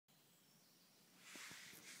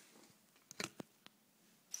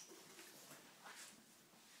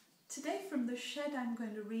Today from the shed I'm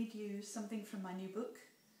going to read you something from my new book.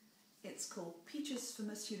 It's called Peaches for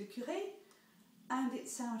Monsieur le Curé and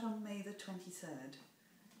it's out on May the 23rd.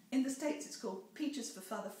 In the States it's called Peaches for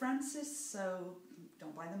Father Francis, so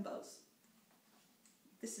don't buy them both.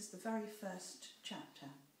 This is the very first chapter.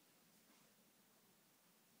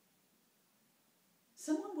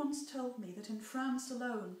 Someone once told me that in France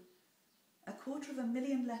alone,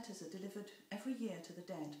 250,000 letters are delivered every year to the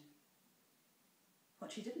dead.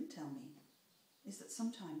 What she didn't tell me is that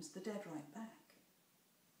sometimes the dead write back.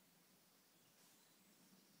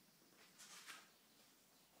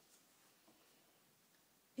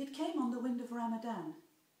 It came on the wind of Ramadan.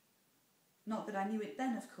 Not that I knew it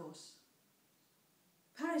then, of course.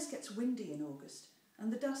 Paris gets windy in August,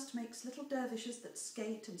 and the dust makes little dervishes that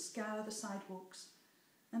skate and scour the sidewalks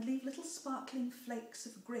and leave little sparkling flakes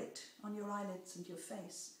of grit on your eyelids and your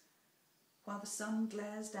face, while the sun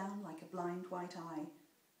glares down like a blind white eye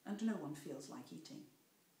and no one feels like eating.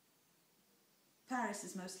 Paris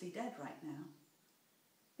is mostly dead right now,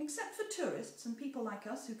 except for tourists and people like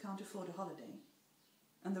us who can't afford a holiday.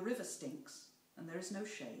 And the river stinks, and there is no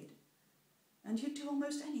shade, and you'd do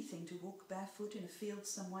almost anything to walk barefoot in a field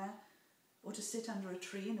somewhere, or to sit under a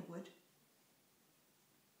tree in a wood.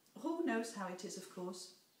 Roux knows how it is, of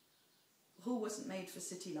course. Roux wasn't made for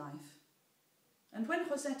city life. And when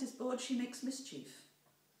Rosette is bored, she makes mischief.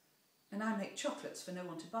 And I make chocolates for no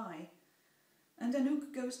one to buy. And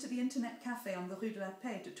Anouk goes to the internet cafe on the Rue de la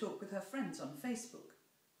Paix to talk with her friends on Facebook,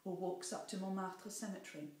 or walks up to Montmartre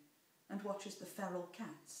Cemetery and watches the feral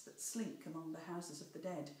cats that slink among the houses of the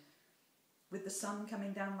dead, with the sun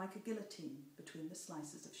coming down like a guillotine between the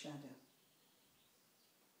slices of shadow.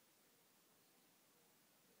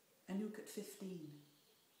 Anouk at 15.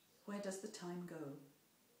 Where does the time go?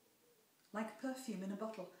 Like perfume in a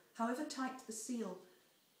bottle, however tight the seal,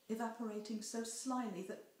 evaporating so slyly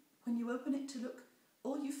that when you open it to look,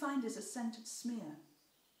 all you find is a scented smear,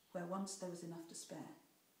 where once there was enough to spare.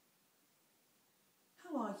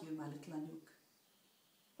 How are you, my little Anouk?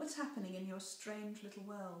 What's happening in your strange little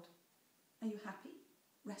world? Are you happy,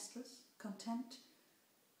 restless, content?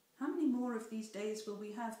 How many more of these days will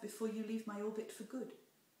we have before you leave my orbit for good,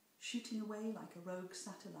 shooting away like a rogue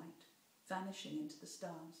satellite, vanishing into the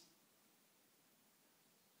stars?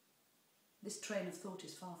 This train of thought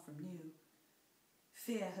is far from new.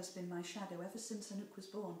 Fear has been my shadow ever since Anouk was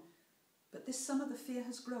born, but this summer the fear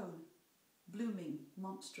has grown, blooming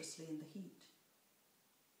monstrously in the heat.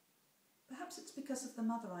 Perhaps it's because of the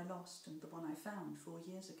mother I lost and the one I found 4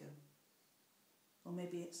 years ago. Or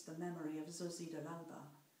maybe it's the memory of Zosie de l'Alba,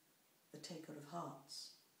 the taker of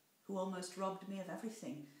hearts, who almost robbed me of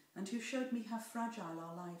everything and who showed me how fragile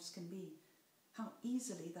our lives can be, how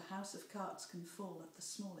easily the house of cards can fall at the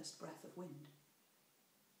smallest breath of wind.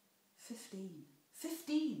 15.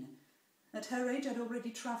 15! At her age I'd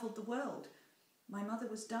already travelled the world. My mother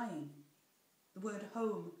was dying. The word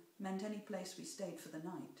home meant any place we stayed for the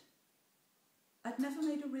night. I'd never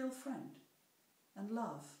made a real friend. And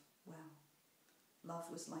love, well, love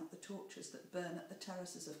was like the torches that burn at the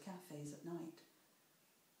terraces of cafes at night.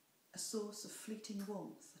 A source of fleeting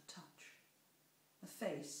warmth, a touch. A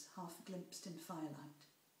face half glimpsed in firelight.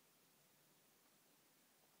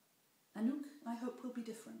 Anouk, I hope, will be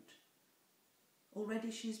different.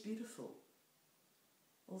 Already she is beautiful,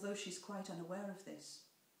 although she's quite unaware of this.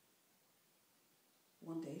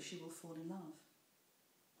 One day she will fall in love.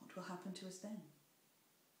 What will happen to us then?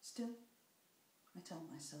 Still, I tell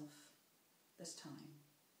myself, there's time.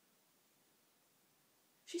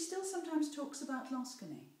 She still sometimes talks about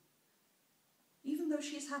Lansquenet. Even though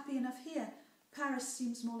she is happy enough here, Paris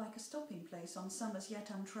seems more like a stopping place on some as yet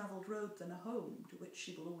untravelled road than a home to which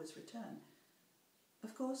she will always return.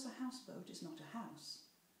 Of course, a houseboat is not a house.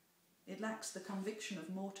 It lacks the conviction of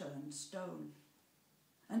mortar and stone.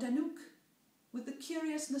 And Anouk, with the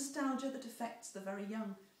curious nostalgia that affects the very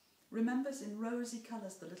young, remembers in rosy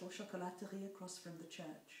colours the little chocolaterie across from the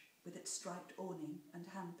church, with its striped awning and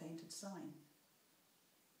hand-painted sign.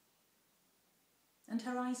 And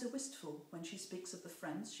her eyes are wistful when she speaks of the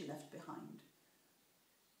friends she left behind,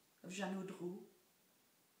 of Jeannot Roux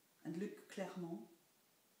and Luc Clermont,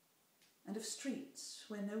 and of streets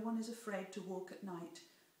where no one is afraid to walk at night,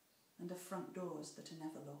 and of front doors that are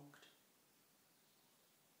never locked.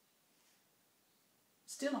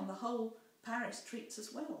 Still, on the whole, Paris treats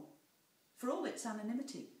us well, for all its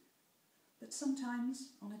anonymity. But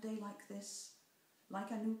sometimes, on a day like this,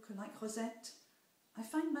 like Anouk, like Rosette, I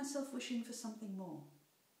find myself wishing for something more.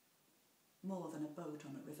 More than a boat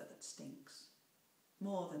on a river that stinks.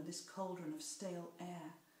 More than this cauldron of stale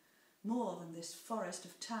air. More than this forest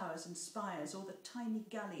of towers and spires, or the tiny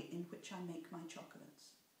galley in which I make my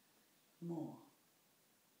chocolates. More.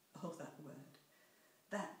 Oh, that word.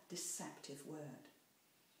 That deceptive word.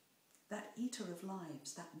 That eater of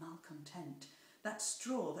lives, that malcontent, that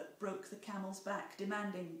straw that broke the camel's back,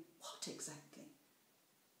 demanding what exactly?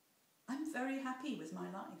 I'm very happy with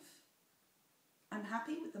my life. I'm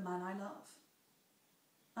happy with the man I love.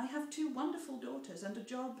 I have 2 wonderful daughters and a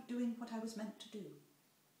job doing what I was meant to do.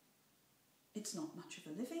 It's not much of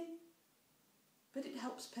a living, but it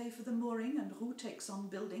helps pay for the mooring, and Roux takes on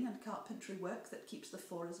building and carpentry work that keeps the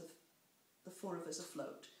four of us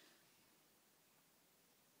afloat.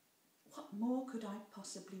 What more could I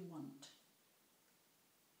possibly want?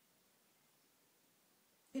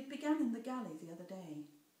 It began in the galley the other day.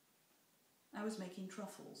 I was making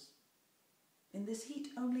truffles. In this heat,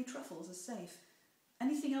 only truffles are safe.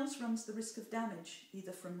 Anything else runs the risk of damage,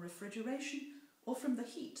 either from refrigeration or from the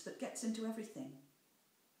heat that gets into everything.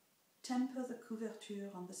 Temper the couverture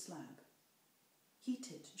on the slab. Heat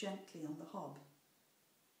it gently on the hob.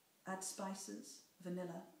 Add spices,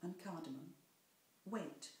 vanilla and cardamom.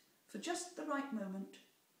 Wait for just the right moment,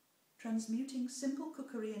 transmuting simple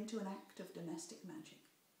cookery into an act of domestic magic.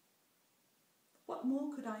 What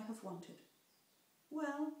more could I have wanted?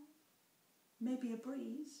 Well, maybe a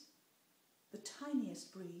breeze, the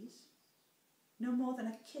tiniest breeze, no more than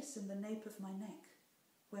a kiss in the nape of my neck,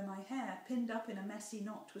 where my hair, pinned up in a messy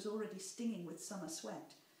knot, was already stinging with summer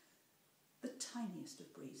sweat. The tiniest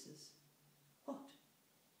of breezes.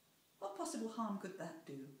 What possible harm could that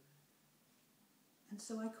do? And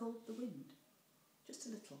so I called the wind, just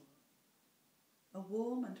a little. A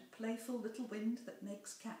warm and playful little wind that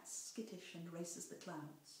makes cats skittish and races the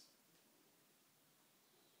clouds.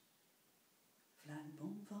 V'là le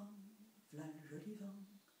bon vent, v'là le joli vent,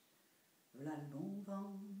 v'là le bon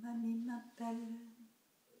vent, mamie m'appelle.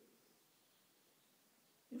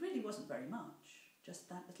 It really wasn't very much, just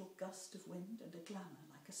that little gust of wind and a glamour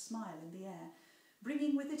like a smile in the air,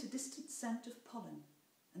 bringing with it a distant scent of pollen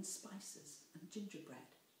and spices and gingerbread.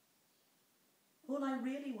 All I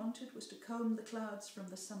really wanted was to comb the clouds from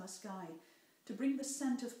the summer sky, to bring the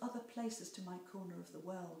scent of other places to my corner of the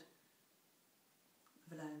world.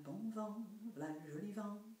 V'là le bon vent, v'là le joli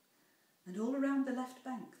vent. And all around the left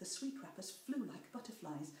bank the sweetwrappers flew like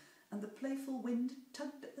butterflies, and the playful wind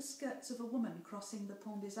tugged at the skirts of a woman crossing the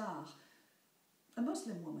Pont des Arts, a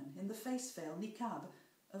Muslim woman in the face veil, niqab,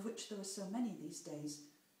 of which there are so many these days,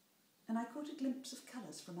 and I caught a glimpse of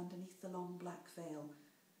colours from underneath the long black veil,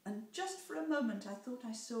 and just for a moment I thought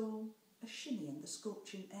I saw a shimmy in the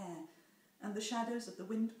scorching air, and the shadows of the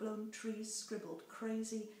wind-blown trees scribbled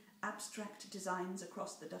crazy, abstract designs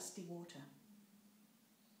across the dusty water.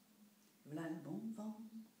 V'là le bon vent,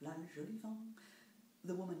 v'là le joli vent.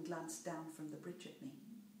 The woman glanced down from the bridge at me.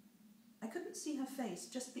 I couldn't see her face,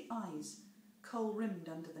 just the eyes, kohl-rimmed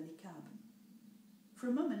under the niqab. For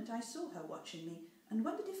a moment I saw her watching me and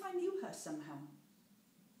wondered if I knew her somehow.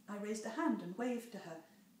 I raised a hand and waved to her.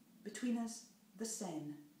 Between us, the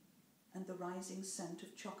Seine and the rising scent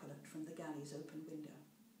of chocolate from the galley's open window.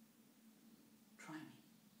 Try me,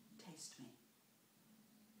 taste me.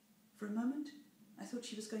 For a moment, I thought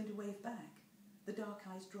she was going to wave back. The dark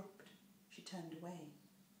eyes dropped. She turned away.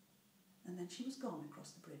 And then she was gone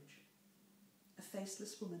across the bridge. A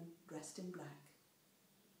faceless woman dressed in black,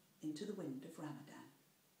 into the wind of Ramadan.